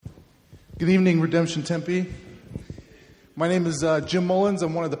Good evening, Redemption Tempe. My name is Jim Mullins.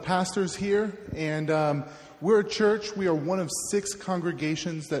 I'm one of the pastors here, and we're a church. We are one of 6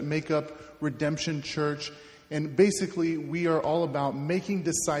 congregations that make up Redemption Church, and basically we are all about making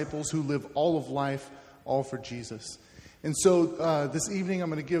disciples who live all of life, all for Jesus. And so this evening I'm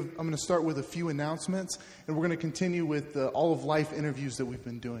going to start with a few announcements, and we're going to continue with the all of life interviews that we've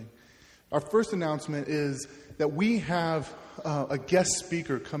been doing. Our first announcement is that we have a guest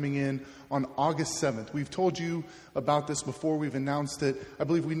speaker coming in on August 7th. We've told you about this before. We've announced it. I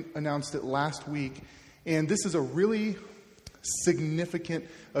believe we announced it last week. And this is a really significant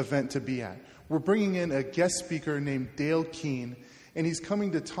event to be at. We're bringing in a guest speaker named Dale Keene, and he's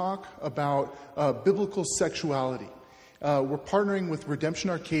coming to talk about biblical sexuality. We're partnering with Redemption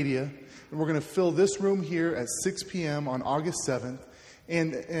Arcadia, and we're going to fill this room here at 6 p.m. on August 7th.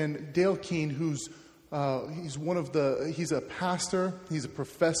 And Dale Keene, he's a pastor, he's a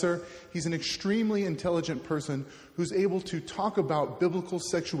professor, he's an extremely intelligent person who's able to talk about biblical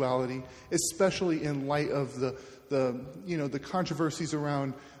sexuality, especially in light of the controversies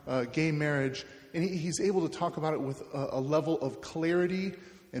around gay marriage, and he's able to talk about it with a level of clarity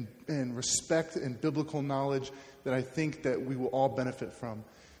and respect and biblical knowledge that I think that we will all benefit from.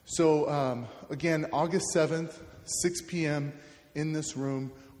 So again, August 7th, 6 p.m. in this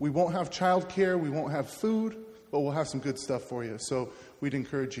room. We won't have childcare, we won't have food, but we'll have some good stuff for you. So we'd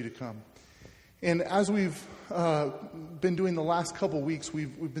encourage you to come. And as we've been doing the last couple weeks,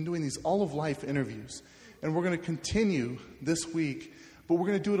 we've been doing these all of life interviews. And we're going to continue this week, but we're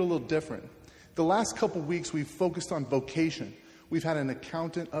going to do it a little different. The last couple weeks we've focused on vocation. We've had an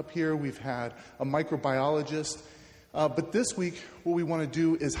accountant up here, we've had a microbiologist. But this week what we want to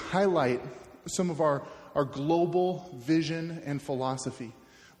do is highlight some of our global vision and philosophy.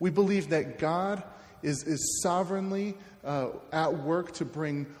 We believe that God is sovereignly at work to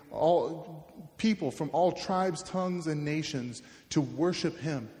bring all people from all tribes, tongues, and nations to worship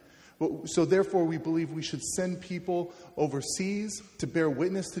Him. So therefore, we believe we should send people overseas to bear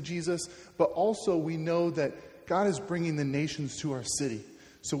witness to Jesus, but also we know that God is bringing the nations to our city.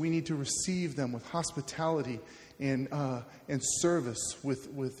 So we need to receive them with hospitality and service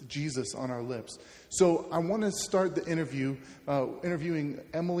with Jesus on our lips. So I want to start the interview interviewing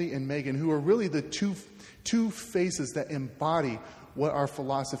Emily and Megan, who are really the two faces that embody what our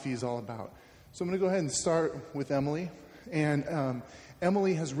philosophy is all about. So I'm going to go ahead and start with Emily. And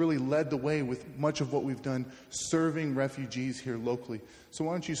Emily has really led the way with much of what we've done serving refugees here locally. So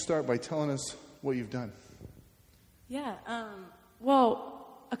why don't you start by telling us what you've done? Yeah, well,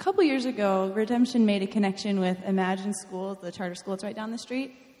 a couple years ago, Redemption made a connection with Imagine School, the charter school that's right down the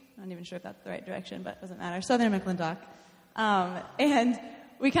street. I'm not even sure if that's the right direction, but it doesn't matter. Southern McClintock. And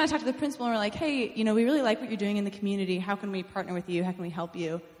we kind of talked to the principal, and we're like, hey, we really like what you're doing in the community. How can we partner with you? How can we help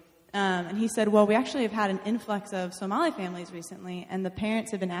you? And he said, well, we actually have had an influx of Somali families recently, and the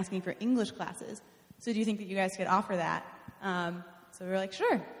parents have been asking for English classes. So do you think that you guys could offer that? So we were like,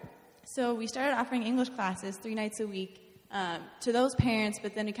 sure. So we started offering English classes 3 nights a week to those parents,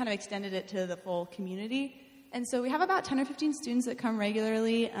 but then we kind of extended it to the full community. And so we have about 10 or 15 students that come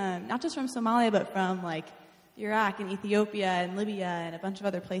regularly, not just from Somalia, but from Iraq and Ethiopia and Libya and a bunch of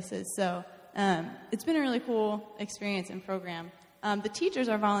other places. So it's been a really cool experience and program. The teachers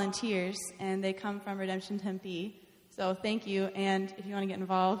are volunteers, and they come from Redemption Tempe. So thank you, and if you want to get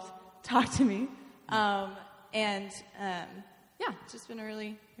involved, talk to me. It's just been a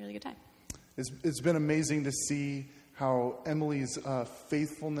really, really good time. It's been amazing to see how Emily's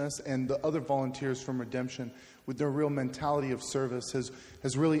faithfulness and the other volunteers from Redemption, with their real mentality of service,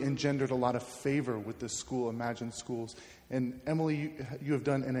 has really engendered a lot of favor with this school, Imagine Schools. And Emily, you have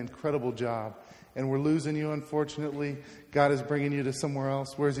done an incredible job. And we're losing you, unfortunately. God is bringing you to somewhere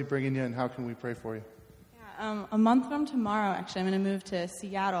else. Where is He bringing you, and how can we pray for you? Yeah, a month from tomorrow, actually, I'm going to move to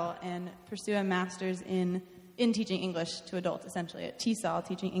Seattle and pursue a master's in teaching English to adults, essentially, at TESOL,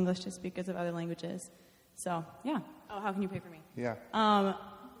 teaching English to speakers of other languages. So, yeah. Oh, how can you pray for me? Yeah.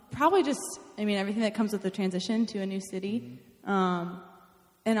 Probably just, everything that comes with the transition to a new city.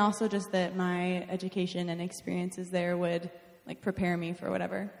 And also just that my education and experiences there would, prepare me for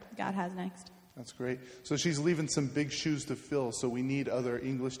whatever God has next. That's great. So she's leaving some big shoes to fill. So we need other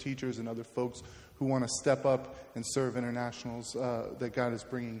English teachers and other folks who want to step up and serve internationals that God is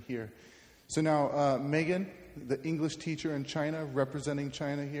bringing here. So now, Megan, the English teacher in China, representing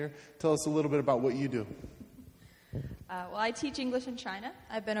China here, tell us a little bit about what you do. Well, I teach English in China.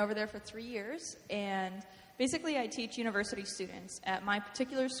 I've been over there for 3 years, and basically I teach university students. At my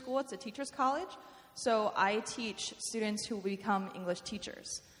particular school, it's a teacher's college, so I teach students who will become English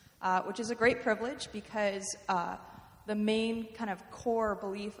teachers, which is a great privilege because the main kind of core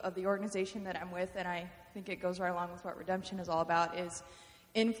belief of the organization that I'm with, and I think it goes right along with what Redemption is all about, is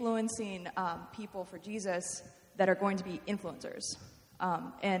influencing people for Jesus that are going to be influencers.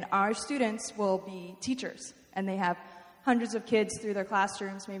 And our students will be teachers, and they have hundreds of kids through their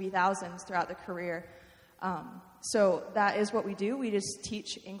classrooms, maybe thousands throughout their career. So that is what we do. We just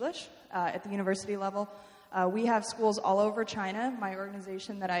teach English at the university level. We have schools all over China, my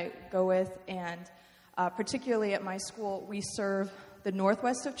organization that I go with, and particularly at my school, we serve the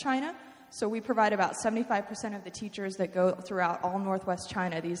northwest of China. So we provide about 75% of the teachers that go throughout all northwest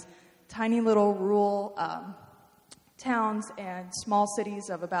China, these tiny little rural towns and small cities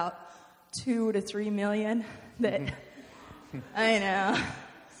of about 2 to 3 million that I know.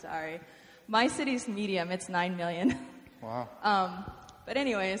 Sorry. My city's medium. It's 9 million. Wow. But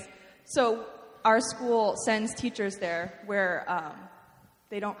anyways, so our school sends teachers there where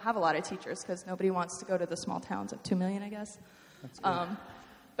they don't have a lot of teachers because nobody wants to go to the small towns of 2 million, I guess. That's good.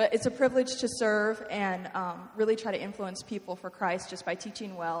 But it's a privilege to serve and really try to influence people for Christ just by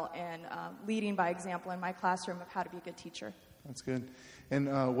teaching well and leading by example in my classroom of how to be a good teacher. That's good.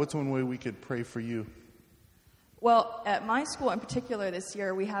 And what's one way we could pray for you? Well, at my school in particular this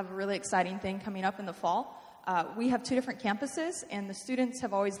year, we have a really exciting thing coming up in the fall. We have 2 different campuses, and the students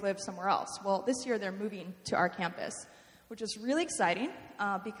have always lived somewhere else. Well, this year they're moving to our campus, which is really exciting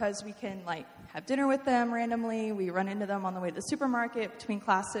because we can have dinner with them randomly. We run into them on the way to the supermarket between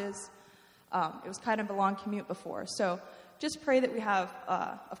classes. It was kind of a long commute before. So just pray that we have,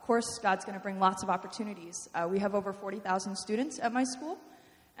 of course, God's going to bring lots of opportunities. We have over 40,000 students at my school,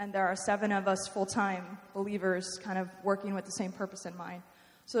 and there are 7 of us full-time believers kind of working with the same purpose in mind.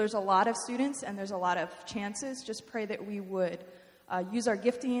 So there's a lot of students, and there's a lot of chances. Just pray that we would use our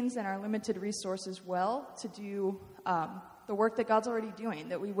giftings and our limited resources well to do the work that God's already doing,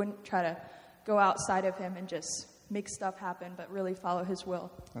 that we wouldn't try to go outside of Him and just make stuff happen, but really follow His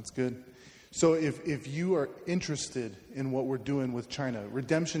will. That's good. So if you are interested in what we're doing with China,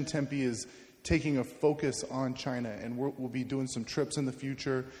 Redemption Tempe is taking a focus on China, and we'll be doing some trips in the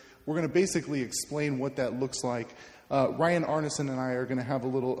future. We're going to basically explain what that looks like. Ryan Arneson and I are going to have a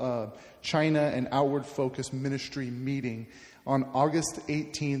little China and Outward Focus Ministry meeting on August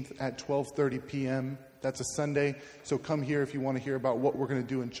 18th at 12:30 p.m. That's a Sunday, so come here if you want to hear about what we're going to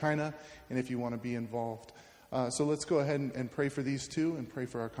do in China and if you want to be involved. So let's go ahead and pray for these two and pray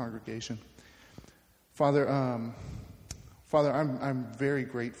for our congregation. Father, I'm very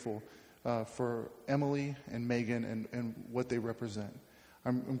grateful for Emily and Megan and what they represent.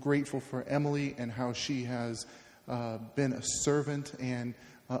 I'm grateful for Emily and how she has been a servant and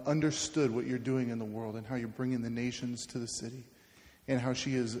understood what you're doing in the world and how you're bringing the nations to the city and how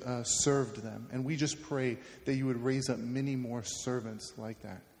she has served them. And we just pray that you would raise up many more servants like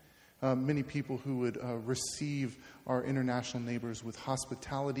that. Many people who would receive our international neighbors with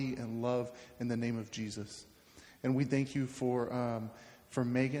hospitality and love in the name of Jesus. And we thank you for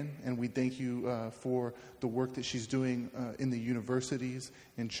Megan, and we thank you for the work that she's doing in the universities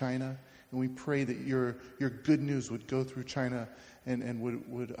in China. And we pray that your good news would go through China and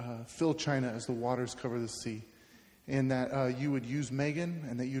would fill China as the waters cover the sea. And that you would use Megan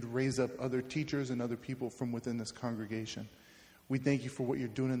and that you'd raise up other teachers and other people from within this congregation. We thank you for what you're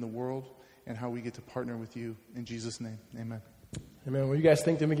doing in the world and how we get to partner with you. In Jesus' name, amen. Amen. Will you guys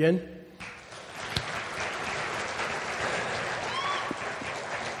thank them again?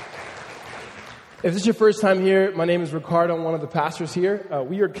 If this is your first time here, my name is Ricardo. I'm one of the pastors here.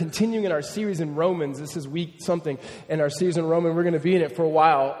 We are continuing in our series in Romans. This is week something in our series in Romans. We're going to be in it for a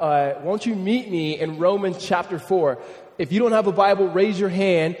while. Won't you meet me in Romans chapter 4? If you don't have a Bible, raise your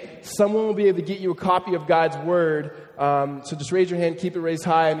hand. Someone will be able to get you a copy of God's Word. So just raise your hand, keep it raised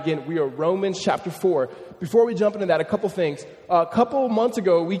high. And again, we are Romans chapter 4. Before we jump into that, a couple things. A couple months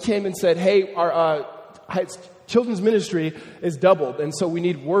ago, we came and said, hey, our children's ministry is doubled, and so we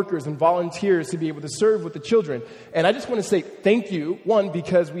need workers and volunteers to be able to serve with the children. And I just want to say thank you, one,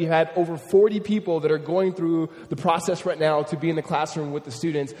 because we had over 40 people that are going through the process right now to be in the classroom with the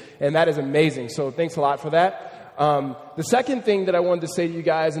students, and that is amazing. So thanks a lot for that. The second thing that I wanted to say to you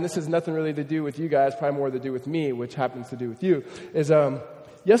guys, and this has nothing really to do with you guys, probably more to do with me, which happens to do with you, is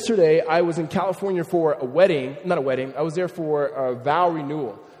yesterday I was in California for I was there for a vow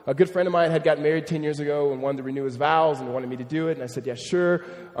renewal. A good friend of mine had gotten married 10 years ago and wanted to renew his vows and wanted me to do it. And I said, yeah, sure.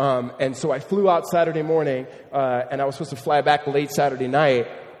 And so I flew out Saturday morning, and I was supposed to fly back late Saturday night,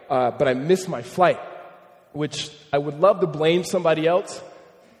 but I missed my flight, which I would love to blame somebody else,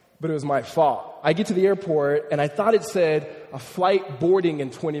 but it was my fault. I get to the airport, and I thought it said a flight boarding in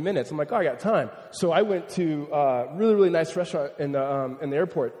 20 minutes. I'm like, oh, I got time. So I went to a really, really nice restaurant in the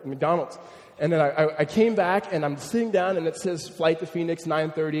airport, McDonald's. And then I came back, and I'm sitting down, and it says flight to Phoenix,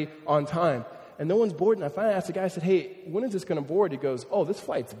 9:30 on time. And no one's boarding. I finally asked the guy, I said, hey, when is this going to board? He goes, oh, this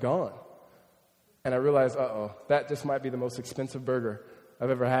flight's gone. And I realized, that just might be the most expensive burger I've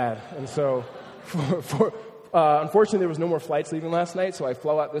ever had. And so, unfortunately, there was no more flights leaving last night, so I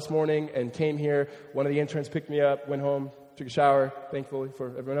flew out this morning and came here. One of the interns picked me up, went home, took a shower, thankfully for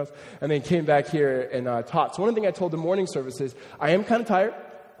everyone else, and then came back here and taught. So one thing I told the morning service is, I am kind of tired.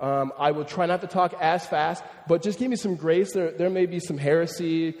 I will try not to talk as fast, but just give me some grace. There may be some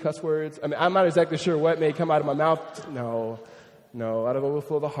heresy, cuss words. I mean, I'm not exactly sure what may come out of my mouth. No, out of the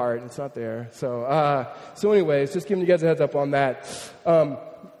overflow of the heart. It's not there. So anyways, just giving you guys a heads up on that.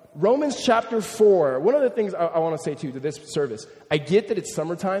 Romans chapter 4. One of the things I want to say to this service, I get that it's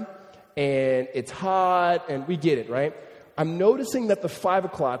summertime and it's hot and we get it, right? I'm noticing that the 5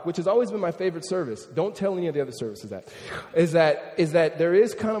 o'clock, which has always been my favorite service, don't tell any of the other services that, is that there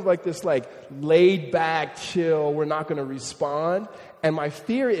is kind of like this like laid back, chill, we're not going to respond. And my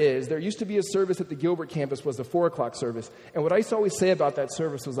fear is, there used to be a service at the Gilbert campus, was the 4 o'clock service. And what I used to always say about that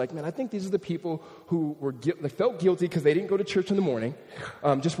service was like, man, I think these are the people who they felt guilty because they didn't go to church in the morning,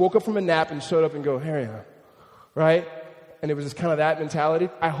 just woke up from a nap and showed up and go, here I am, right? And it was just kind of that mentality.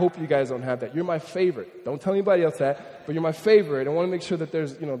 I hope you guys don't have that. You're my favorite. Don't tell anybody else that, but you're my favorite. I want to make sure that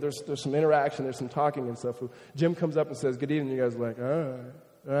there's some interaction, there's some talking and stuff. Jim comes up and says, good evening. You guys are like, all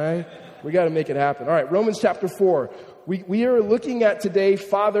right. We got to make it happen. All right, Romans chapter 4. We are looking at today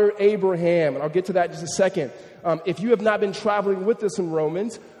Father Abraham, and I'll get to that in just a second. If you have not been traveling with us in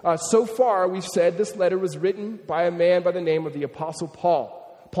Romans, so far we've said this letter was written by a man by the name of the Apostle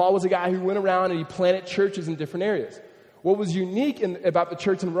Paul. Paul was a guy who went around and he planted churches in different areas. What was unique about the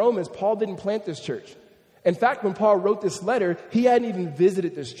church in Rome is Paul didn't plant this church. In fact, when Paul wrote this letter, he hadn't even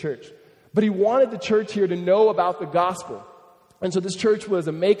visited this church. But he wanted the church here to know about the gospel. And so this church was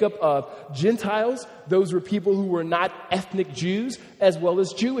a makeup of Gentiles. Those were people who were not ethnic Jews, as well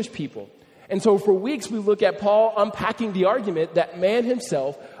as Jewish people. And so for weeks, we look at Paul unpacking the argument that man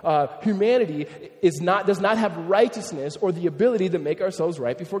himself, humanity, does not have righteousness or the ability to make ourselves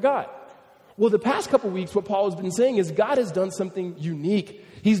right before God. Well, the past couple of weeks, what Paul has been saying is God has done something unique.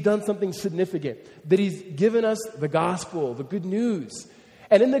 He's done something significant, that he's given us the gospel, the good news.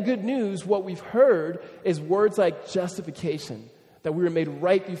 And in the good news, what we've heard is words like justification, that we were made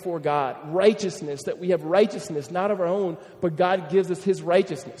right before God, righteousness, that we have righteousness, not of our own, but God gives us his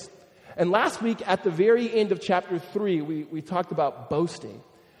righteousness. And last week, at the very end of chapter 3, we talked about boasting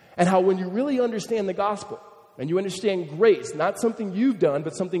and how when you really understand the gospel, and you understand grace, not something you've done,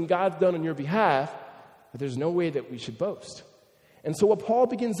 but something God's done on your behalf, that there's no way that we should boast. And so what Paul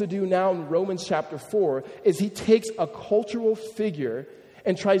begins to do now in Romans chapter 4 is he takes a cultural figure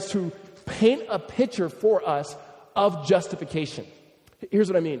and tries to paint a picture for us of justification. Here's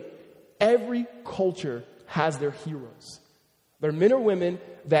what I mean. Every culture has their heroes. They're men or women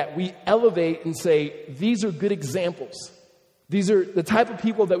that we elevate and say, these are good examples. These are the type of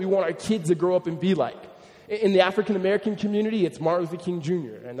people that we want our kids to grow up and be like. In the African-American community, it's Martin Luther King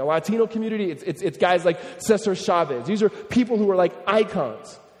Jr. In the Latino community, it's guys like Cesar Chavez. These are people who are like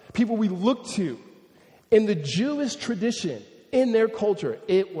icons, people we look to. In the Jewish tradition, in their culture,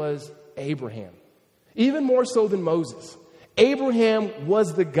 it was Abraham. Even more so than Moses. Abraham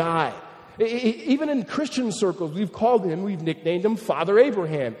was the guy. Even in Christian circles, we've nicknamed him Father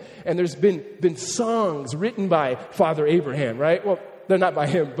Abraham. And there's been songs written by Father Abraham, right? Well, they're not by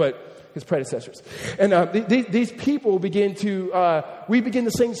him, but his predecessors. And these people we begin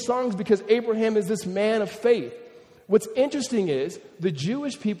to sing songs because Abraham is this man of faith. What's interesting is the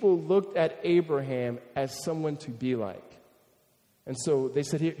Jewish people looked at Abraham as someone to be like. And so they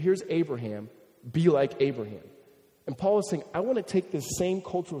said, here's Abraham, be like Abraham. And Paul is saying, I want to take this same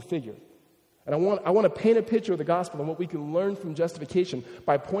cultural figure and I want to paint a picture of the gospel and what we can learn from justification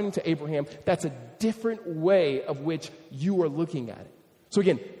by pointing to Abraham. That's a different way of which you are looking at it. So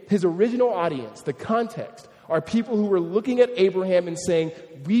again, his original audience, the context, are people who were looking at Abraham and saying,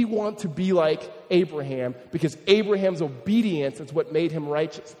 we want to be like Abraham because Abraham's obedience is what made him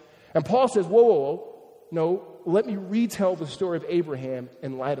righteous. And Paul says, whoa, no, let me retell the story of Abraham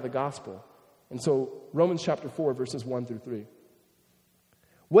in light of the gospel. And so Romans chapter 4, verses 1 through 3.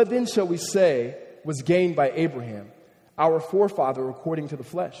 What then shall we say was gained by Abraham, our forefather according to the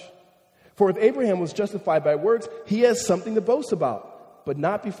flesh? For if Abraham was justified by works, he has something to boast about, but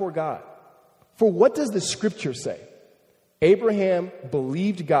not before God. For what does the scripture say? Abraham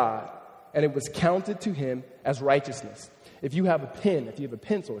believed God, and it was counted to him as righteousness. If you have a pen, if you have a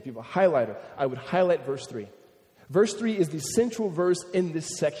pencil, if you have a highlighter, I would highlight verse 3. Verse 3 is the central verse in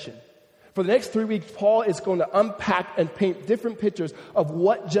this section. For the next 3 weeks, Paul is going to unpack and paint different pictures of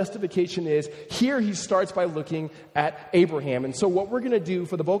what justification is. Here he starts by looking at Abraham. And so what we're going to do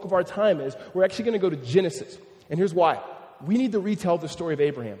for the bulk of our time is we're actually going to go to Genesis. And here's why. We need to retell the story of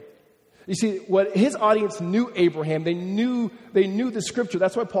Abraham. You see, what his audience knew Abraham, they knew the scripture.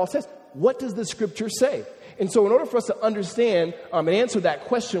 That's why Paul says, what does the scripture say? And so in order for us to understand and answer that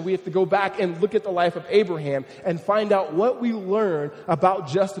question, we have to go back and look at the life of Abraham and find out what we learn about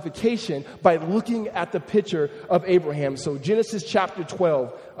justification by looking at the picture of Abraham. So Genesis chapter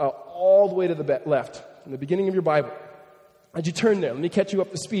 12, all the way to the left, in the beginning of your Bible. As you turn there, let me catch you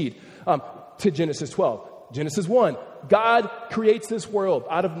up to speed to Genesis 12. Genesis 1, God creates this world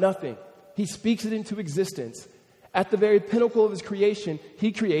out of nothing. He speaks it into existence. At the very pinnacle of his creation,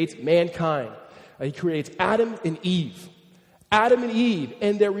 he creates mankind. He creates Adam and Eve. Adam and Eve,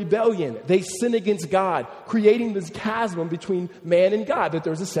 in their rebellion, they sin against God, creating this chasm between man and God, that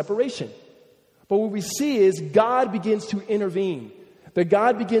there's a separation. But what we see is God begins to intervene, that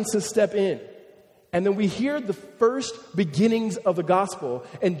God begins to step in. And then we hear the first beginnings of the gospel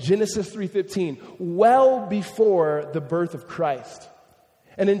in Genesis 3:15, well before the birth of Christ.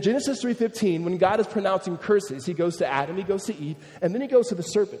 And in Genesis 3:15, when God is pronouncing curses, he goes to Adam, he goes to Eve, and then he goes to the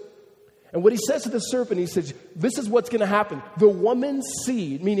serpent. And what he says to the serpent, he says, this is what's going to happen. The woman's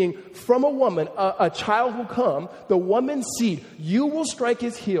seed, meaning from a woman, a child will come. The woman's seed, you will strike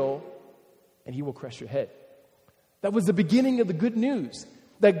his heel, and he will crush your head. That was the beginning of the good news,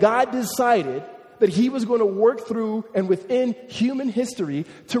 that God decided that he was going to work through and within human history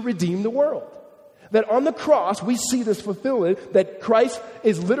to redeem the world. That on the cross, we see this fulfilled, that Christ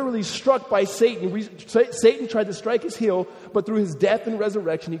is literally struck by Satan. Satan tried to strike his heel, but through his death and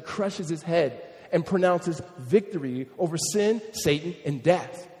resurrection, he crushes his head and pronounces victory over sin, Satan, and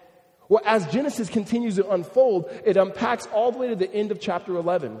death. Well, as Genesis continues to unfold, it unpacks all the way to the end of chapter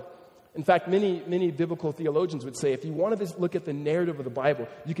 11. In fact, many biblical theologians would say if you wanted to look at the narrative of the Bible,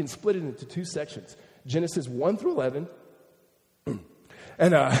 you can split it into two sections. Genesis 1 through 11,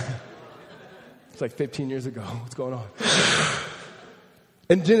 and it's like 15 years ago. What's going on?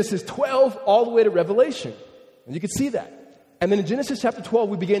 In Genesis 12, all the way to Revelation. And you can see that. And then in Genesis chapter 12,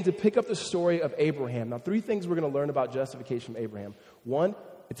 we begin to pick up the story of Abraham. Now, three things we're going to learn about justification from Abraham. One,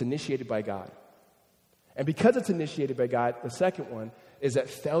 it's initiated by God. And because it's initiated by God, the second one is that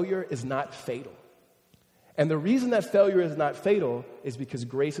failure is not fatal. And the reason that failure is not fatal is because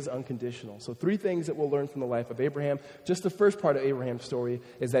grace is unconditional. So three things that we'll learn from the life of Abraham. Just the first part of Abraham's story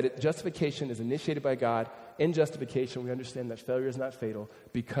is that justification is initiated by God. In justification, we understand that failure is not fatal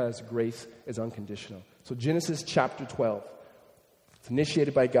because grace is unconditional. So Genesis chapter 12, it's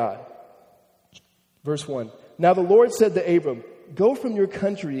initiated by God. Verse 1, now the Lord said to Abram, go from your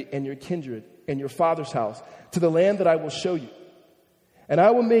country and your kindred and your father's house to the land that I will show you. And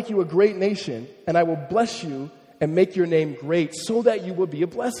I will make you a great nation, and I will bless you and make your name great so that you will be a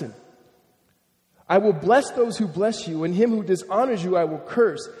blessing. I will bless those who bless you, and him who dishonors you I will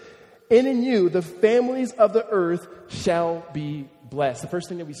curse. And in you the families of the earth shall be blessed. The first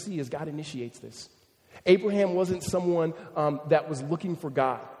thing that we see is God initiates this. Abraham wasn't someone that was looking for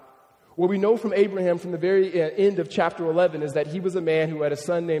God. What we know from Abraham from the very end of chapter 11 is that he was a man who had a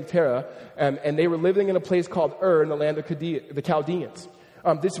son named Terah, and they were living in a place called Ur in the land of the Chaldeans.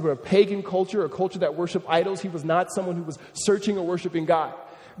 This was a pagan culture, a culture that worshiped idols. He was not someone who was searching or worshiping God.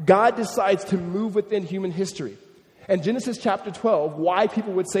 God decides to move within human history. And Genesis chapter 12, why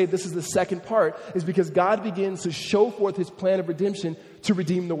people would say this is the second part, is because God begins to show forth his plan of redemption to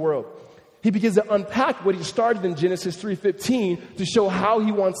redeem the world. He begins to unpack what he started in Genesis 3:15 to show how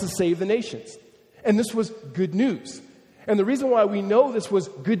he wants to save the nations. And this was good news. And the reason why we know this was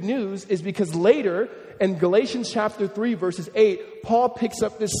good news is because later in Galatians chapter 3, verses 8, Paul picks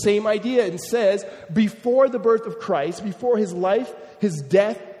up this same idea and says, before the birth of Christ, before his life, his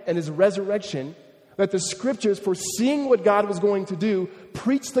death, and his resurrection, that the scriptures, foreseeing what God was going to do,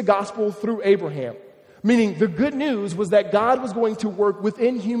 preached the gospel through Abraham. Meaning the good news was that God was going to work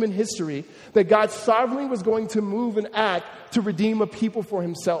within human history, that God sovereignly was going to move and act to redeem a people for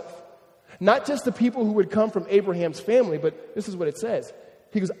himself. Not just the people who would come from Abraham's family, but this is what it says.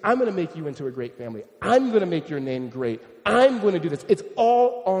 He goes, I'm going to make you into a great family. I'm going to make your name great. I'm going to do this. It's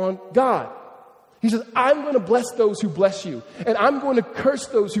all on God. He says, I'm going to bless those who bless you, and I'm going to curse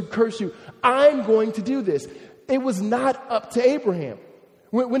those who curse you. I'm going to do this. It was not up to Abraham.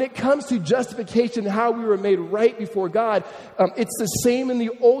 When it comes to justification, how we were made right before God, it's the same in the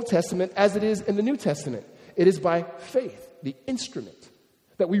Old Testament as it is in the New Testament. It is by faith, the instrument,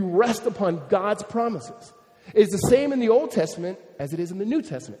 that we rest upon God's promises. It is the same in the Old Testament as it is in the New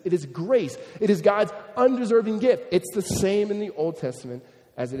Testament. It is grace. It is God's undeserving gift. It's the same in the Old Testament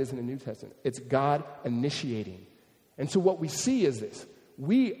as it is in the New Testament. It's God initiating. And so what we see is this.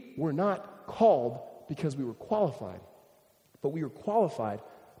 We were not called because we were qualified, but we were qualified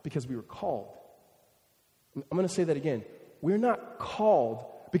because we were called. I'm going to say that again. We're not called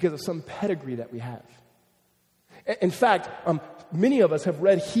because of some pedigree that we have. In fact, many of us have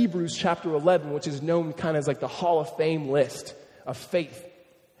read Hebrews chapter 11, which is known kind of as like the Hall of Fame list of faith.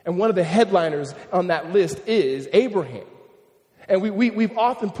 And one of the headliners on that list is Abraham. And we've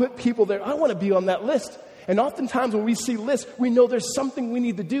often put people there, I want to be on that list. And oftentimes when we see lists, we know there's something we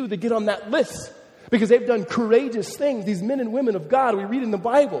need to do to get on that list. Because they've done courageous things, these men and women of God we read in the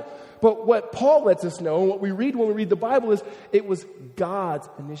Bible. But what Paul lets us know, and what we read when we read the Bible is, it was God's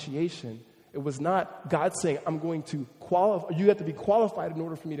initiation. It was not God saying, I'm going to qualify, you have to be qualified in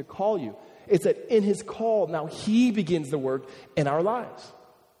order for me to call you. It's that in his call, now he begins the work in our lives.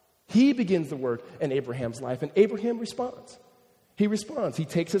 He begins the work in Abraham's life, and Abraham responds. He responds. He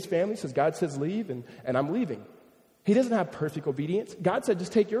takes his family, says, God says leave, and I'm leaving. He doesn't have perfect obedience. God said,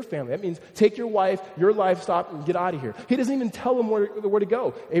 just take your family. That means take your wife, your livestock, and get out of here. He doesn't even tell them where to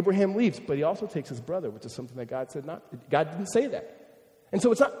go. Abraham leaves, but he also takes his brother, which is something that God said not. God didn't say that. And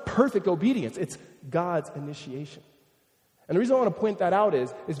so it's not perfect obedience. It's God's initiation. And the reason I want to point that out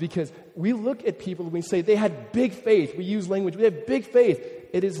is because we look at people and we say they had big faith. We use language. We have big faith.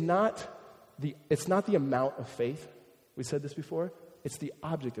 It's not the amount of faith. We said this before. It's the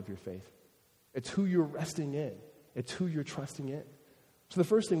object of your faith. It's who you're resting in. It's who you're trusting in. So the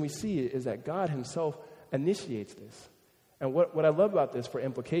first thing we see is that God himself initiates this. And what I love about this for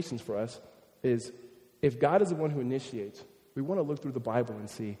implications for us is if God is the one who initiates, we want to look through the Bible and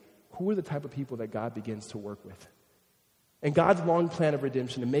see who are the type of people that God begins to work with. And God's long plan of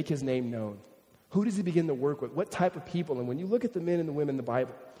redemption to make his name known. Who does he begin to work with? What type of people? And when you look at the men and the women in the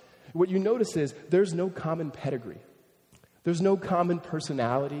Bible, what you notice is there's no common pedigree. There's no common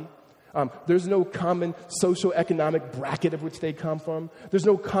personality. There's no common socioeconomic bracket of which they come from. There's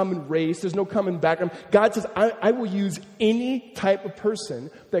no common race. There's no common background. God says, I will use any type of person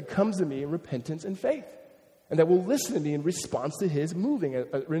that comes to me in repentance and faith. And that will listen to me in response to his moving,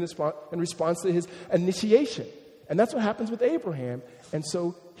 in response to his initiation. And that's what happens with Abraham. And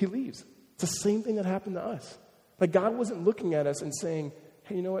so he leaves. It's the same thing that happened to us. Like God wasn't looking at us and saying,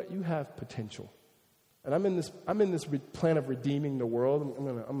 hey, you know what? You have potential. And I'm in this plan of redeeming the world.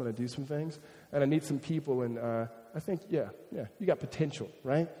 I'm gonna do some things, and I need some people. And I think, yeah, you got potential,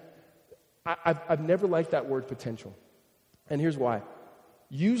 right? I've never liked that word potential, and here's why.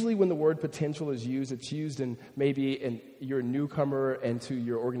 Usually, when the word potential is used, it's used in you're a newcomer into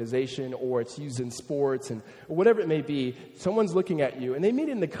your organization, or it's used in sports and or whatever it may be. Someone's looking at you, and they mean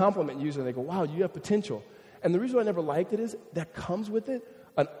it in the compliment usually. And they go, "Wow, you have potential." And the reason I never liked it is that comes with it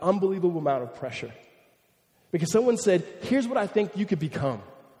an unbelievable amount of pressure. Because someone said, here's what I think you could become.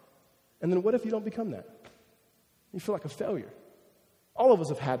 And then what if you don't become that? You feel like a failure. All of us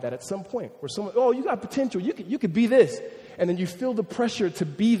have had that at some point where someone, oh, you got potential. You could be this. And then you feel the pressure to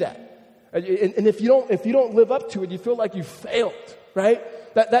be that. And if you don't live up to it, you feel like you failed, right?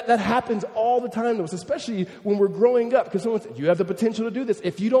 That happens all the time to us, especially when we're growing up. Because someone said, you have the potential to do this.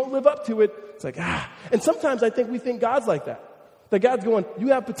 If you don't live up to it, it's like, And sometimes I think we think God's like that. That God's going, you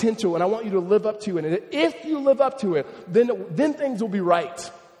have potential, and I want you to live up to it. And if you live up to it, then things will be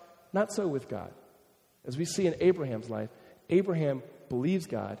right. Not so with God. As we see in Abraham's life, Abraham believes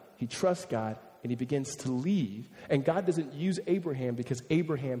God, he trusts God, and he begins to leave. And God doesn't use Abraham because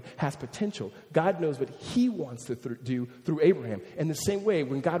Abraham has potential. God knows what he wants to do through Abraham. In the same way,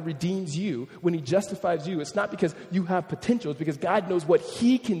 when God redeems you, when he justifies you, it's not because you have potential. It's because God knows what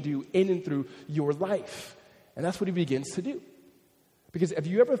he can do in and through your life. And that's what he begins to do. Because have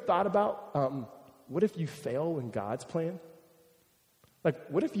you ever thought about what if you fail in God's plan? Like,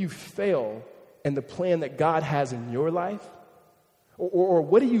 what if you fail in the plan that God has in your life? Or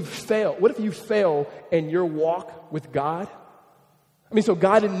what if you fail in your walk with God? I mean, so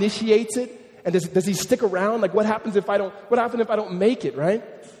God initiates it, and does he stick around? Like, what happens if I don't make it, right?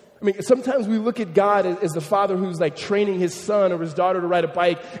 I mean, sometimes we look at God as the father who's like training his son or his daughter to ride a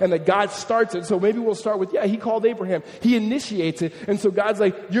bike, and that God starts it. So maybe we'll start with, he called Abraham. He initiates it. And so God's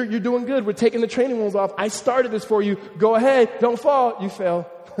like, you're doing good. We're taking the training wheels off. I started this for you. Go ahead. Don't fall. You fail.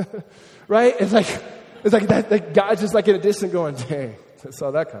 Right? It's like that God's just like in a distance going, dang, I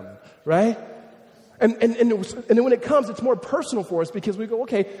saw that coming. Right? And then when it comes, it's more personal for us because we go,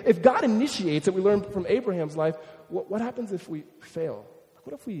 okay, if God initiates it, we learn from Abraham's life, what happens if we fail?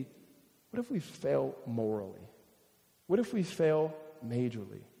 What if we fail morally? What if we fail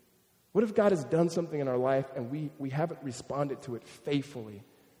majorly? What if God has done something in our life and we haven't responded to it faithfully?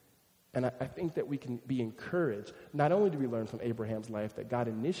 And I think that we can be encouraged. Not only do we learn from Abraham's life that God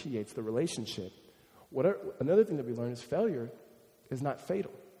initiates the relationship, another thing that we learn is failure is not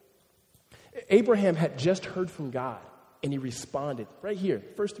fatal. Abraham had just heard from God, and he responded. Right here,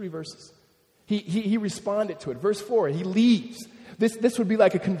 first 3 verses. He responded to it. Verse 4, he leaves. This would be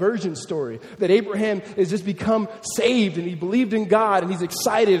like a conversion story, that Abraham has just become saved and he believed in God and he's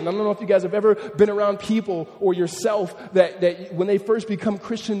excited. And I don't know if you guys have ever been around people or yourself that when they first become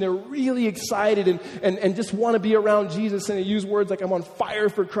Christian, they're really excited and just want to be around Jesus. And they use words like, I'm on fire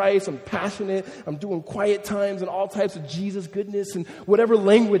for Christ, I'm passionate, I'm doing quiet times and all types of Jesus goodness and whatever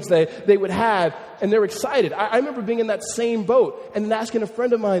language they would have. And they're excited. I remember being in that same boat and then asking a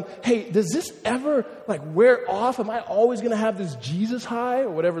friend of mine, hey, does this ever wear off? Am I always going to have this Jesus high, or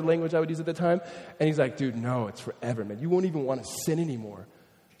whatever language I would use at the time? And he's like, dude, no, it's forever, man. You won't even want to sin anymore.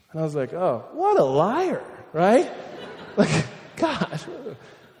 And I was like, oh, what a liar, right? Gosh.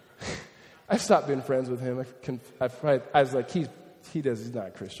 I stopped being friends with him. I was like, he's not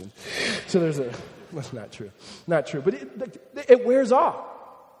a Christian. So that's not true. Not true. But it wears off.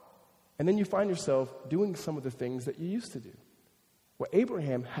 And then you find yourself doing some of the things that you used to do. Well,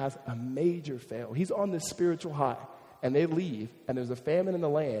 Abraham has a major fail. He's on this spiritual high. And they leave, and there's a famine in the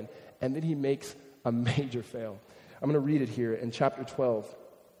land, and then he makes a major fail. I'm going to read it here in chapter 12,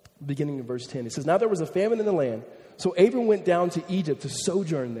 beginning in verse 10. It says, now there was a famine in the land, so Abram went down to Egypt to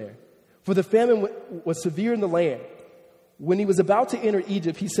sojourn there. For the famine was severe in the land. When he was about to enter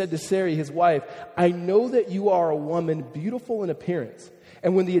Egypt, he said to Sarai, his wife, I know that you are a woman beautiful in appearance.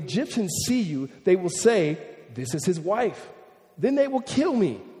 And when the Egyptians see you, they will say, this is his wife. Then they will kill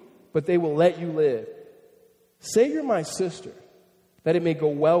me, but they will let you live. Say you're my sister, that it may go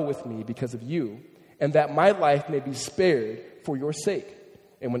well with me because of you, and that my life may be spared for your sake.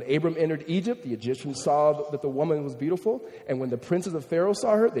 And when Abram entered Egypt, the Egyptians saw that the woman was beautiful. And when the princes of Pharaoh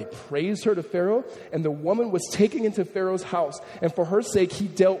saw her, they praised her to Pharaoh. And the woman was taken into Pharaoh's house. And for her sake, he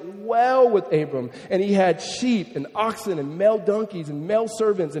dealt well with Abram. And he had sheep and oxen and male donkeys and male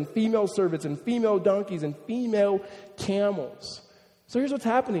servants and female donkeys and female camels. So here's what's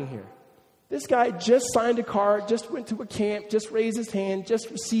happening here. This guy just signed a card, just went to a camp, just raised his hand, just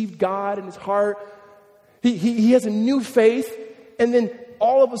received God in his heart. He has a new faith, and then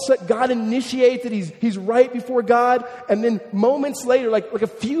all of a sudden God initiates it. He's right before God, and then moments later, like a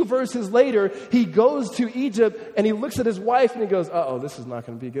few verses later, he goes to Egypt, and he looks at his wife, and he goes, uh-oh, this is not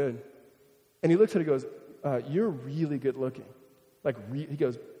going to be good. And he looks at her and goes, you're really good looking. He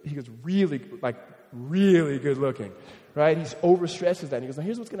goes, really good looking. Right? He's overstretches that. And he goes, now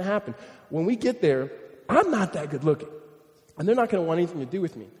here's what's going to happen. When we get there, I'm not that good looking. And they're not going to want anything to do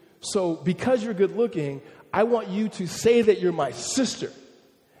with me. So because you're good looking, I want you to say that you're my sister.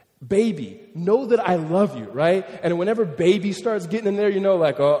 Baby, know that I love you, right? And whenever baby starts getting in there, you know,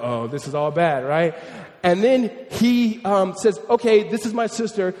 uh-oh, this is all bad, right? And then he says, okay, this is my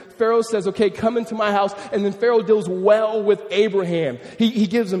sister. Pharaoh says, okay, come into my house. And then Pharaoh deals well with Abraham. He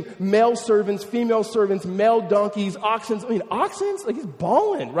gives him male servants, female servants, male donkeys, oxen. Oxen? He's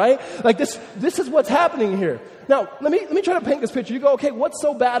balling, right? This is what's happening here. Now, let me try to paint this picture. You go, okay, what's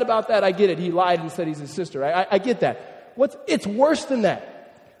so bad about that? I get it. He lied and said he's his sister. I get that. It's worse than that.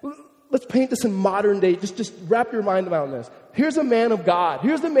 Let's paint this in modern day. Just wrap your mind around this. Here's a man of God.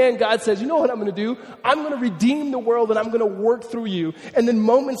 Here's the man God says, you know what I'm going to do? I'm going to redeem the world and I'm going to work through you. And then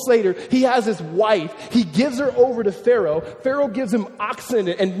moments later, he has his wife. He gives her over to Pharaoh. Pharaoh gives him oxen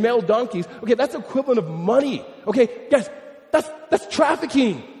and male donkeys. Okay, that's equivalent of money. Okay, guys, that's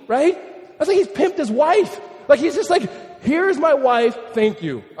trafficking, right? That's like he's pimped his wife. He's just here's my wife. Thank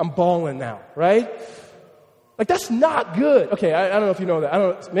you. I'm balling now, right? That's not good. Okay, I don't know if you know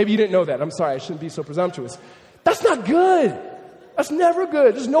that. Maybe you didn't know that. I'm sorry, I shouldn't be so presumptuous. That's not good. That's never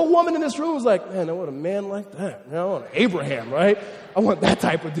good. There's no woman in this room who's like, man, I want a man like that. I want Abraham, right? I want that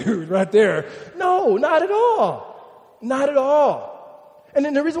type of dude right there. No, not at all. Not at all. And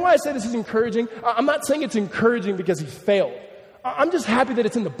then the reason why I say this is encouraging, I'm not saying it's encouraging because he failed. I'm just happy that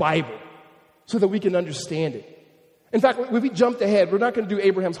it's in the Bible so that we can understand it. In fact, if we jumped ahead, we're not going to do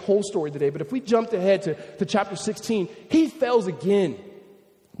Abraham's whole story today, but if we jumped ahead to chapter 16, he fails again.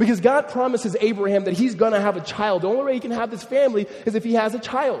 Because God promises Abraham that he's going to have a child. The only way he can have this family is if he has a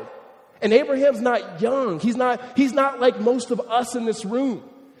child. And Abraham's not young. He's not like most of us in this room.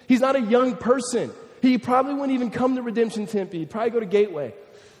 He's not a young person. He probably wouldn't even come to Redemption Tempe. He'd probably go to Gateway.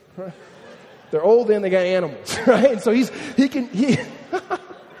 They're old and they got animals, right? And so he that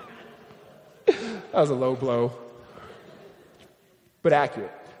was a low blow. But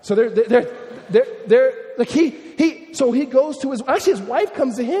accurate. So so he goes to his wife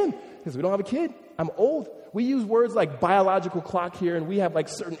comes to him. He says, we don't have a kid. I'm old. We use words like biological clock here, and we have like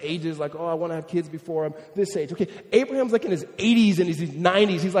certain ages, like, oh, I want to have kids before I'm this age. Okay, Abraham's like in his 80s and his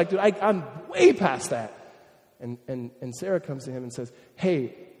 90s. He's like, dude, I'm way past that. And Sarah comes to him and says,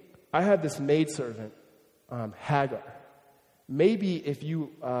 hey, I have this maidservant, Hagar. Maybe if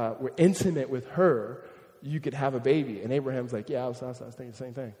you were intimate with her, you could have a baby. And Abraham's like, yeah, I was thinking the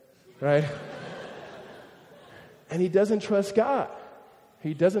same thing, right? And he doesn't trust God.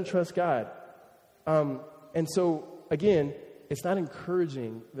 He doesn't trust God. And so, again, it's not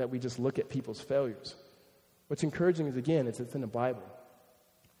encouraging that we just look at people's failures. What's encouraging is, again, it's in the Bible.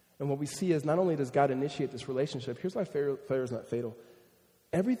 And what we see is not only does God initiate this relationship, here's why failure is not fatal.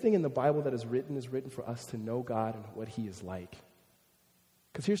 Everything in the Bible that is written for us to know God and what he is like.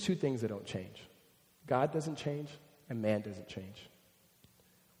 Because here's two things that don't change. God doesn't change, and man doesn't change.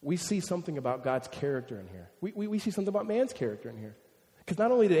 We see something about God's character in here. We see something about man's character in here. Because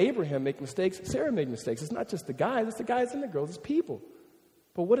not only did Abraham make mistakes, Sarah made mistakes. It's not just the guys, it's the guys and the girls, it's people.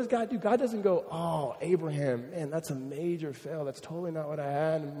 But what does God do? God doesn't go, oh, Abraham, man, that's a major fail. That's totally not what I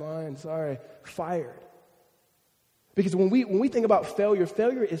had in mind. Sorry, fired. Because when we think about failure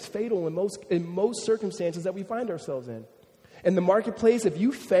is fatal in most circumstances that we find ourselves in. In the marketplace, if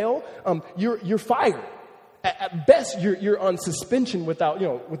you fail, you're fired. At best, you're on suspension with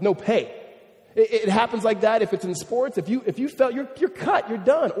no pay. It happens like that if it's in sports. If you fail, you're cut, you're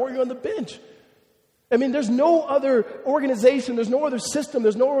done, or you're on the bench. I mean, there's no other organization, there's no other system,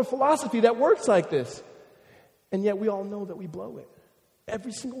 there's no other philosophy that works like this. And yet we all know that we blow it.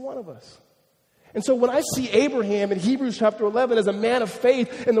 Every single one of us. And so when I see Abraham in Hebrews chapter 11 as a man of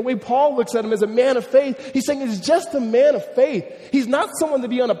faith, and the way Paul looks at him as a man of faith, he's saying he's just a man of faith. He's not someone to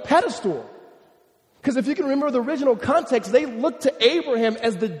be on a pedestal. Because if you can remember the original context, they looked to Abraham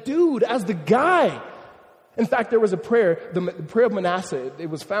as the dude, as the guy. In fact, there was a prayer, the prayer of Manasseh. It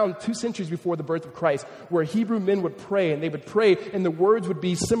was found 2 centuries before the birth of Christ, where Hebrew men would pray, and they would pray, and the words would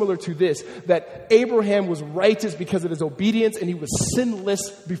be similar to this, that Abraham was righteous because of his obedience, and he was sinless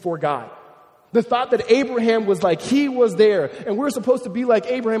before God. The thought that Abraham was like, he was there, and we're supposed to be like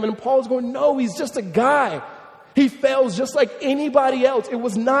Abraham, and Paul's going, no, he's just a guy. He fails just like anybody else. It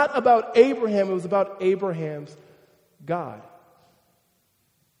was not about Abraham, it was about Abraham's God.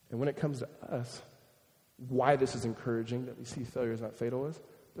 And when it comes to us, why this is encouraging that we see failure is not fatal is,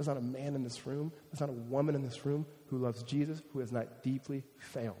 there's not a man in this room, there's not a woman in this room who loves Jesus who has not deeply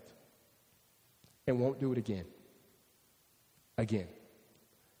failed and won't do it again. Again.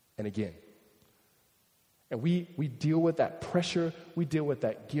 And again. And we deal with that pressure, we deal with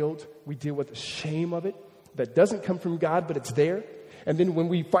that guilt, we deal with the shame of it that doesn't come from God, but it's there. And then when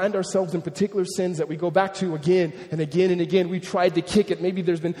we find ourselves in particular sins that we go back to again and again and again, we tried to kick it. Maybe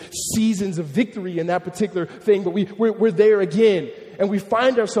there's been seasons of victory in that particular thing, but we're there again. And we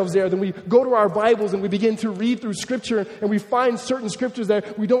find ourselves there. Then we go to our Bibles and we begin to read through Scripture, and we find certain Scriptures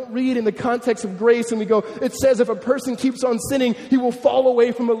that we don't read in the context of grace, and we go, it says if a person keeps on sinning, he will fall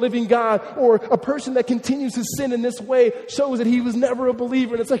away from a living God. Or a person that continues to sin in this way shows that he was never a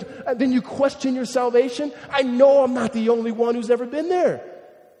believer. And it's like, then you question your salvation. I know I'm not the only one who's ever been there.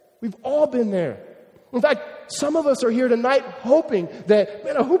 We've all been there. In fact, some of us are here tonight hoping that,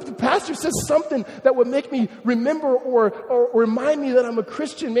 man, I hope the pastor says something that would make me remember or remind me that I'm a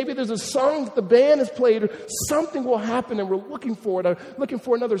Christian. Maybe there's a song that the band has played or something will happen and we're looking for it. Or looking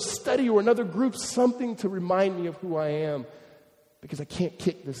for another study or another group, something to remind me of who I am because I can't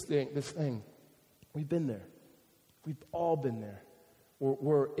kick this thing. We've been there. We've all been there.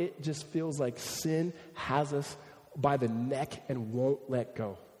 Where it just feels like sin has us by the neck and won't let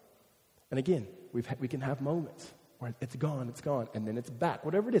go. And again, we can have moments where it's gone, and then it's back.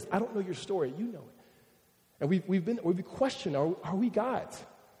 Whatever it is, I don't know your story, you know it. And we've questioned, are we God's?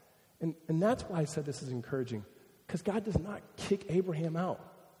 And that's why I said this is encouraging, because God does not kick Abraham out.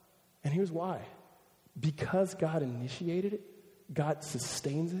 And here's why. Because God initiated it, God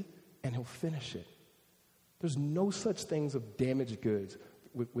sustains it, and he'll finish it. There's no such things of damaged goods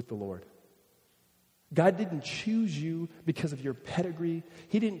with the Lord. God didn't choose you because of your pedigree.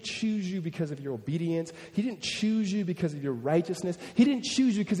 He didn't choose you because of your obedience. He didn't choose you because of your righteousness. He didn't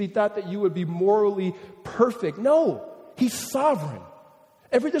choose you because he thought that you would be morally perfect. No, he's sovereign.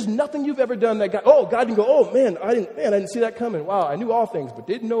 There's nothing you've ever done that God didn't go, oh man, I didn't see that coming. Wow, I knew all things, but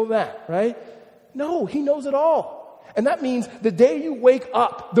didn't know that, right? No, he knows it all. And that means the day you wake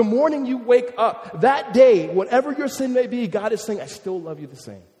up, the morning you wake up, that day, whatever your sin may be, God is saying, I still love you the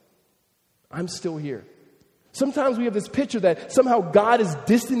same. I'm still here. Sometimes we have this picture that somehow God is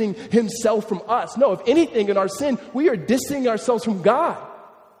distancing himself from us. No, if anything in our sin, we are distancing ourselves from God.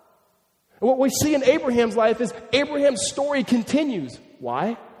 And what we see in Abraham's life is Abraham's story continues.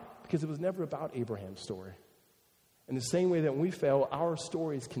 Why? Because it was never about Abraham's story. In the same way that when we fail, our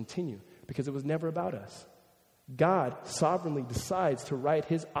stories continue because it was never about us. God sovereignly decides to write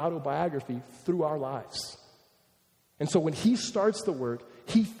his autobiography through our lives. And so when he starts the work,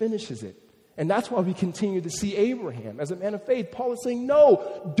 he finishes it. And that's why we continue to see Abraham as a man of faith. Paul is saying,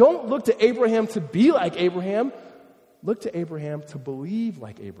 no, don't look to Abraham to be like Abraham. Look to Abraham to believe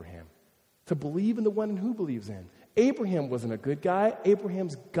like Abraham, to believe in the one who believes in. Abraham wasn't a good guy.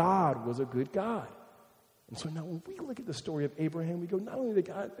 Abraham's God was a good God. And so now when we look at the story of Abraham, we go, not only did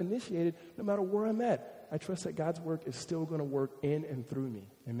God initiate it, no matter where I'm at, I trust that God's work is still going to work in and through me.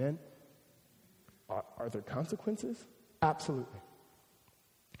 Amen? Are there consequences? Absolutely.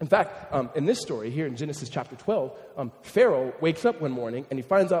 In fact, in this story here in Genesis chapter 12, Pharaoh wakes up one morning and he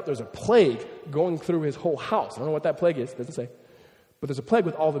finds out there's a plague going through his whole house. I don't know what that plague is. It doesn't say. But there's a plague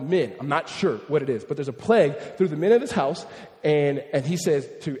with all the men. I'm not sure what it is. But there's a plague through the men of his house. And he says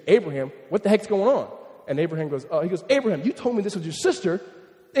to Abraham, what the heck's going on? And Abraham goes, Abraham, you told me this was your sister.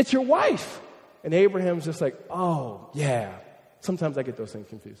 It's your wife. And Abraham's just like, oh, yeah. Sometimes I get those things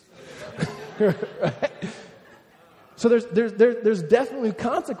confused. Right? So there's definitely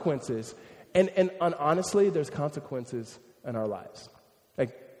consequences. And honestly, there's consequences in our lives.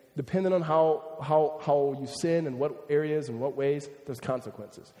 Like, depending on how you sin and what areas and what ways, there's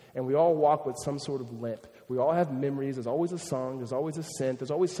consequences. And we all walk with some sort of limp. We all have memories. There's always a song. There's always a scent.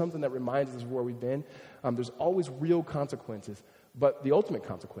 There's always something that reminds us of where we've been. There's always real consequences. But the ultimate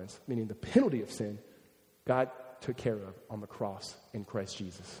consequence, meaning the penalty of sin, God took care of on the cross in Christ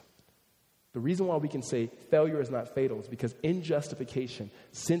Jesus. The reason why we can say failure is not fatal is because in justification,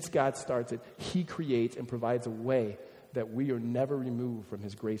 since God starts it, he creates and provides a way that we are never removed from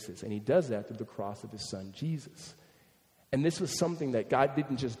his graces. And he does that through the cross of his son, Jesus. And this was something that God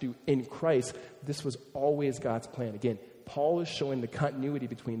didn't just do in Christ. This was always God's plan. Again, Paul is showing the continuity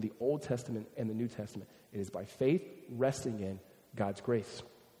between the Old Testament and the New Testament. It is by faith resting in God's grace.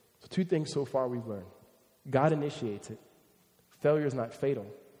 So 2 things so far we've learned. God initiates it. Failure is not fatal.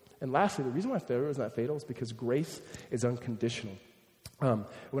 And lastly, the reason why failure is not fatal is because grace is unconditional.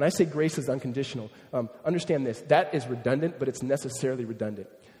 When I say grace is unconditional, understand this. That is redundant, but it's necessarily redundant.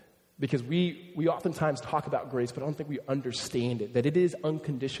 Because we oftentimes talk about grace, but I don't think we understand it. That it is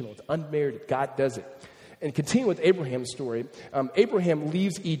unconditional. It's unmerited. God does it. And continuing with Abraham's story, Abraham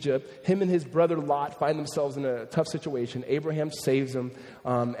leaves Egypt. Him and his brother Lot find themselves in a tough situation. Abraham saves them,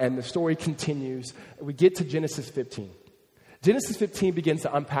 and the story continues. We get to Genesis 15. Genesis 15 begins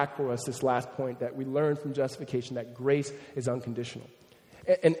to unpack for us this last point that we learn from justification, that grace is unconditional.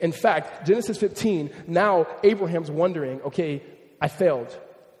 And in fact, Genesis 15, now Abraham's wondering, okay, I failed.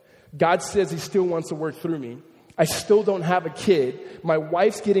 God says he still wants to work through me. I still don't have a kid. My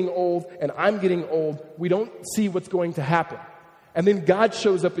wife's getting old and I'm getting old. We don't see what's going to happen. And then God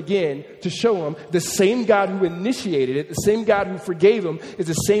shows up again to show him the same God who initiated it, the same God who forgave him, is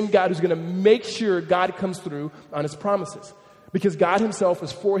the same God who's going to make sure God comes through on his promises. Because God himself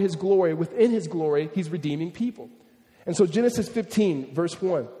is for his glory. Within his glory, he's redeeming people. And so Genesis 15, verse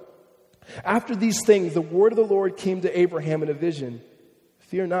 1. After these things, the word of the Lord came to Abraham in a vision.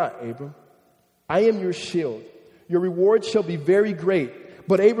 Fear not, Abram. I am your shield. Your reward shall be very great.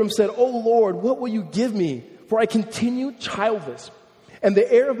 But Abram said, O Lord, what will you give me? For I continue childless. And the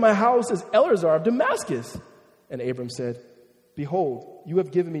heir of my house is Eleazar of Damascus. And Abram said, Behold, you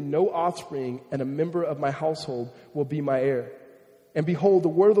have given me no offspring, and a member of my household will be my heir. And behold, the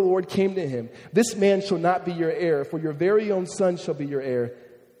word of the Lord came to him. This man shall not be your heir, for your very own son shall be your heir.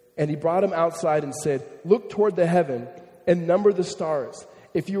 And he brought him outside and said, Look toward the heaven and number the stars,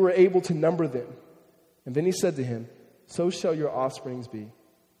 if you are able to number them. And then he said to him, So shall your offsprings be.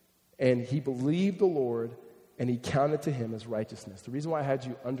 And he believed the Lord, and he counted to him as righteousness. The reason why I had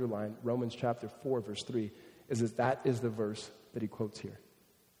you underline Romans chapter 4, verse 3, is that is the verse that he quotes here.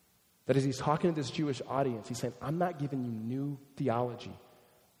 That as he's talking to this Jewish audience, he's saying, I'm not giving you new theology.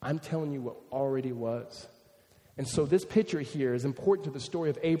 I'm telling you what already was. And so this picture here is important to the story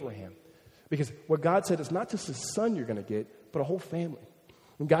of Abraham. Because what God said is not just a son you're going to get, but a whole family.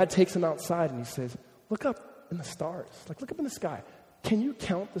 When God takes him outside and he says, look up in the stars. Like, look up in the sky. Can you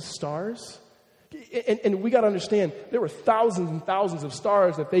count the stars? And we got to understand, there were thousands and thousands of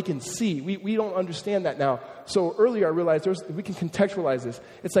stars that they can see. We don't understand that now. So earlier I realized we can contextualize this.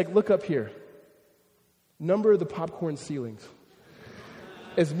 It's like, look up here. Number the popcorn ceilings.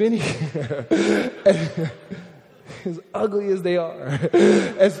 As many, as ugly as they are,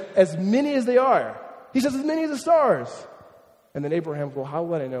 as many as they are. He says, as many as the stars. And then Abraham goes, how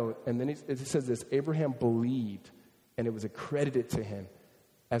would I know? And then he says this, Abraham believed, and it was accredited to him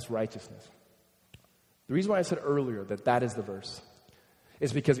as righteousness. The reason why I said earlier that is the verse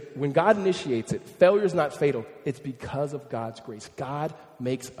is because when God initiates it, failure is not fatal. It's because of God's grace. God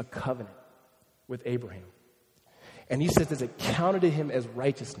makes a covenant with Abraham. And he says it's accounted to him as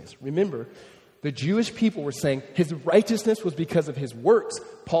righteousness. Remember, the Jewish people were saying his righteousness was because of his works.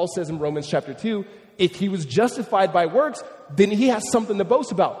 Paul says in Romans chapter 2, if he was justified by works, then he has something to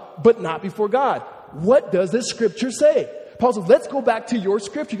boast about, but not before God. What does this scripture say? Paul says, let's go back to your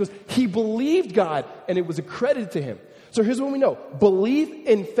scripture. He goes, he believed God and it was accredited to him. So here's what we know. Belief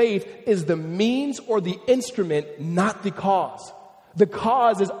in faith is the means or the instrument, not the cause. The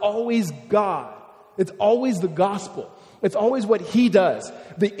cause is always God. It's always the gospel. It's always what he does.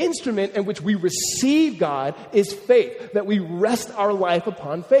 The instrument in which we receive God is faith, that we rest our life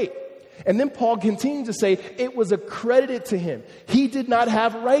upon faith. And then Paul continues to say it was accredited to him. He did not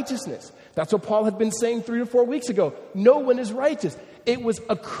have righteousness. That's what Paul had been saying 3 to 4 weeks ago. No one is righteous. It was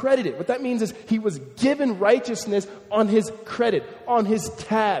accredited. What that means is he was given righteousness on his credit, on his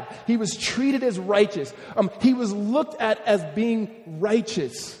tab. He was treated as righteous. He was looked at as being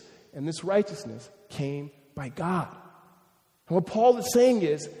righteous. And this righteousness came by God. And what Paul is saying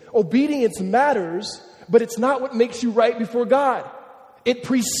is obedience matters, but it's not what makes you right before God. It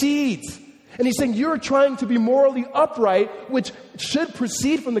precedes. And he's saying you're trying to be morally upright, which should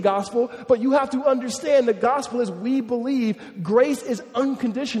proceed from the gospel, but you have to understand the gospel is we believe grace is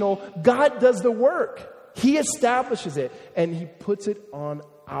unconditional. God does the work. He establishes it, and he puts it on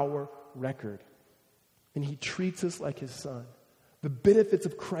our record. And he treats us like his son. The benefits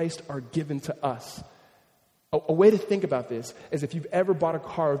of Christ are given to us. A way to think about this is if you've ever bought a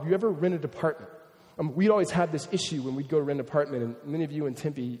car, if you ever rented an apartment, we'd always have this issue when we'd go to rent an apartment, and many of you in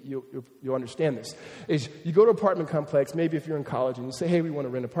Tempe, you'll understand this, is you go to an apartment complex, maybe if you're in college, and you say, hey, we want to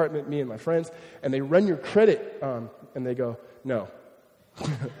rent an apartment, me and my friends, and they run your credit, and they go, no.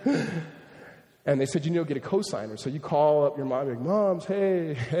 And they said, get a cosigner. So you call up your mom, you're like, Moms,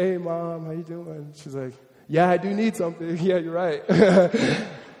 hey, Mom, how you doing? She's like, yeah, I do need something. Yeah, you're right.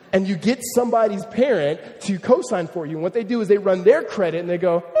 And you get somebody's parent to cosign for you, and what they do is they run their credit, and they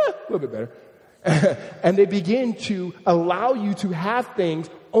go, a little bit better. And they begin to allow you to have things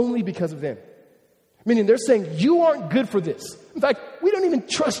only because of them. Meaning they're saying, you aren't good for this. In fact, we don't even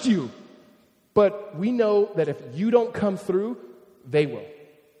trust you. But we know that if you don't come through, they will.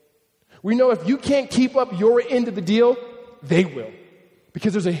 We know if you can't keep up your end of the deal, they will.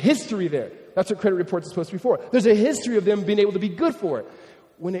 Because there's a history there. That's what credit reports are supposed to be for. There's a history of them being able to be good for it.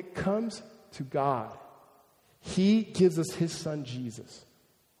 When it comes to God, he gives us his son, Jesus.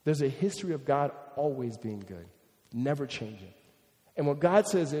 There's a history of God always being good, never changing. And what God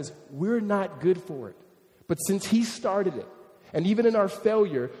says is, we're not good for it. But since he started it, and even in our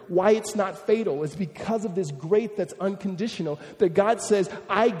failure, why it's not fatal is because of this grace that's unconditional, that God says,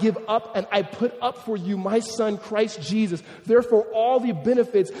 I give up and I put up for you my son, Christ Jesus. Therefore, all the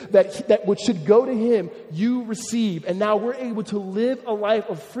benefits that which should go to him, you receive. And now we're able to live a life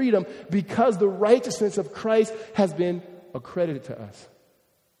of freedom because the righteousness of Christ has been accredited to us.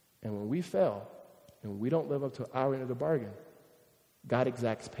 And when we fail, and we don't live up to our end of the bargain, God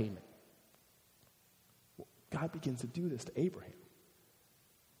exacts payment. God begins to do this to Abraham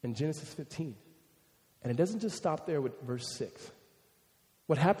in Genesis 15. And it doesn't just stop there with verse 6.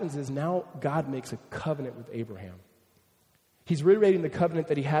 What happens is now God makes a covenant with Abraham. He's reiterating the covenant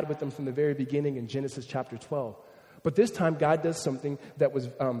that he had with them from the very beginning in Genesis chapter 12. But this time God does something that was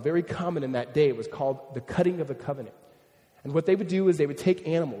very common in that day. It was called the cutting of the covenant. And what they would do is they would take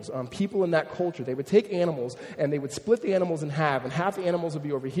animals, people in that culture, they would take animals and they would split the animals in half, and half the animals would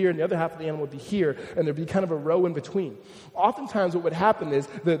be over here and the other half of the animal would be here, and there'd be kind of a row in between. Oftentimes what would happen is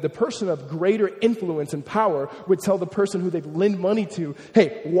the person of greater influence and power would tell the person who they've lent money to,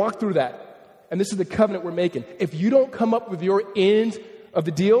 hey, walk through that. And this is the covenant we're making. If you don't come up with your end of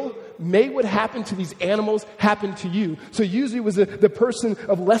the deal, may what happened to these animals happen to you. So usually it was the person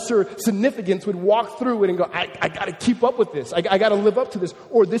of lesser significance would walk through it and go, I got to keep up with this. I got to live up to this,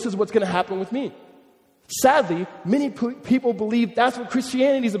 or this is what's going to happen with me. Sadly, many people believe that's what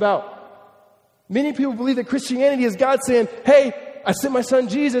Christianity is about. Many people believe that Christianity is God saying, hey, I sent my son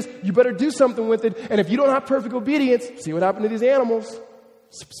Jesus, you better do something with it. And if you don't have perfect obedience, see what happened to these animals.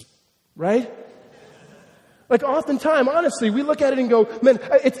 Right? Like oftentimes, honestly, we look at it and go, man,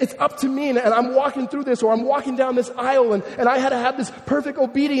 it's up to me, and I'm walking through this, or I'm walking down this aisle, and I had to have this perfect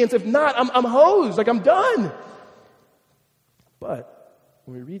obedience. If not, I'm hosed, like I'm done. But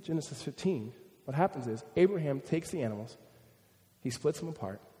when we read Genesis 15, what happens is Abraham takes the animals, he splits them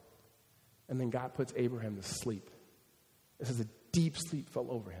apart, and then God puts Abraham to sleep. It says a deep sleep fell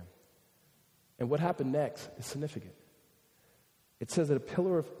over him. And what happened next is significant. It says that a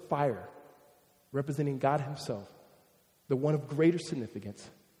pillar of fire representing God himself, the one of greater significance,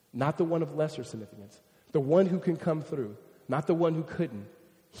 not the one of lesser significance, the one who can come through, not the one who couldn't.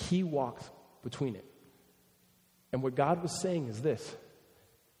 He walks between it. And what God was saying is this: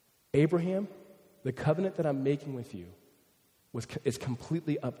 Abraham, the covenant that I'm making with you is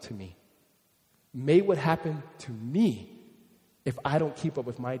completely up to me. May what happen to me if I don't keep up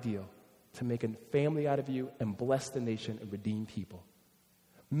with my deal to make a family out of you and bless the nation and redeem people.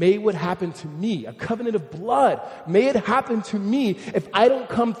 May what happen to me, a covenant of blood, may it happen to me if I don't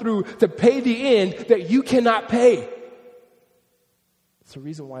come through to pay the end that you cannot pay. It's the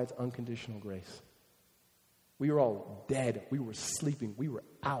reason why it's unconditional grace. We were all dead. We were sleeping. We were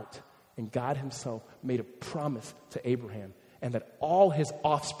out. And God himself made a promise to Abraham, and that all his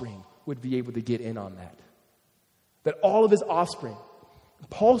offspring would be able to get in on that. That all of his offspring.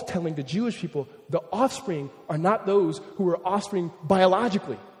 Paul's telling the Jewish people, the offspring are not those who are offspring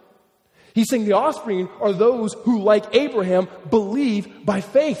biologically. He's saying the offspring are those who, like Abraham, believe by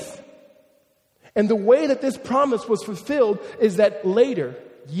faith. And the way that this promise was fulfilled is that later,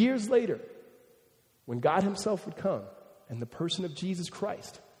 years later, when God himself would come in the person of Jesus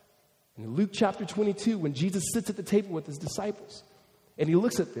Christ, in Luke chapter 22, when Jesus sits at the table with his disciples, and he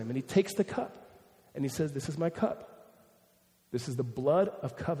looks at them and he takes the cup and he says, "This is my cup. This is the blood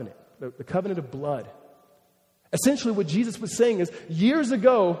of covenant, the covenant of blood." Essentially what Jesus was saying is, years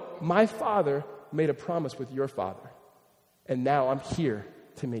ago, my father made a promise with your father, and now I'm here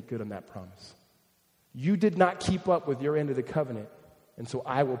to make good on that promise. You did not keep up with your end of the covenant, and so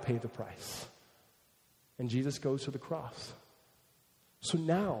I will pay the price. And Jesus goes to the cross. So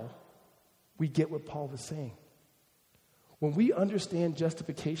now we get what Paul was saying. When we understand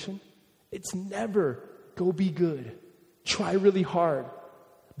justification, it's never go be good, try really hard,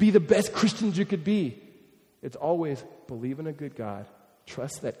 be the best Christians you could be. It's always believe in a good God,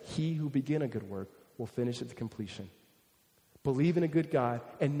 trust that he who began a good work will finish it to completion. Believe in a good God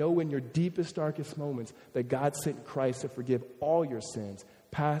and know in your deepest, darkest moments that God sent Christ to forgive all your sins,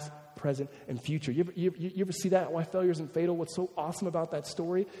 past, present, and future. You ever see that? Why failure isn't fatal? What's so awesome about that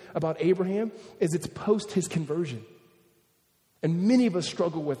story about Abraham is it's post his conversion. And many of us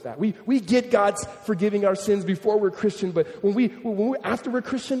struggle with that. We get God's forgiving our sins before we're Christian, but when we're after we're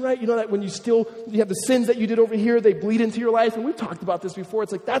Christian, right? You know that when you have the sins that you did over here, they bleed into your life. And we've talked about this before.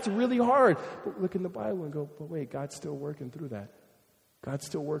 It's like, that's really hard. But look in the Bible and go, but wait, God's still working through that. God's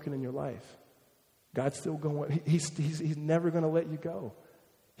still working in your life. God's still going. He's never going to let you go.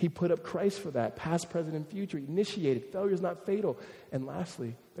 He put up Christ for that, past, present, and future. He initiated. Failure is not fatal. And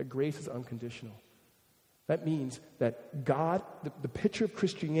lastly, that grace is unconditional. That means that God, the picture of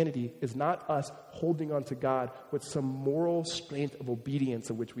Christianity is not us holding on to God with some moral strength of obedience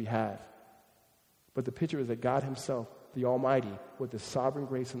of which we have. But the picture is that God himself, the Almighty, with his sovereign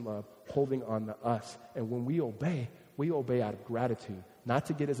grace and love, holding on to us. And when we obey out of gratitude, not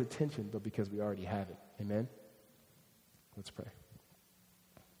to get his attention, but because we already have it. Amen? Let's pray.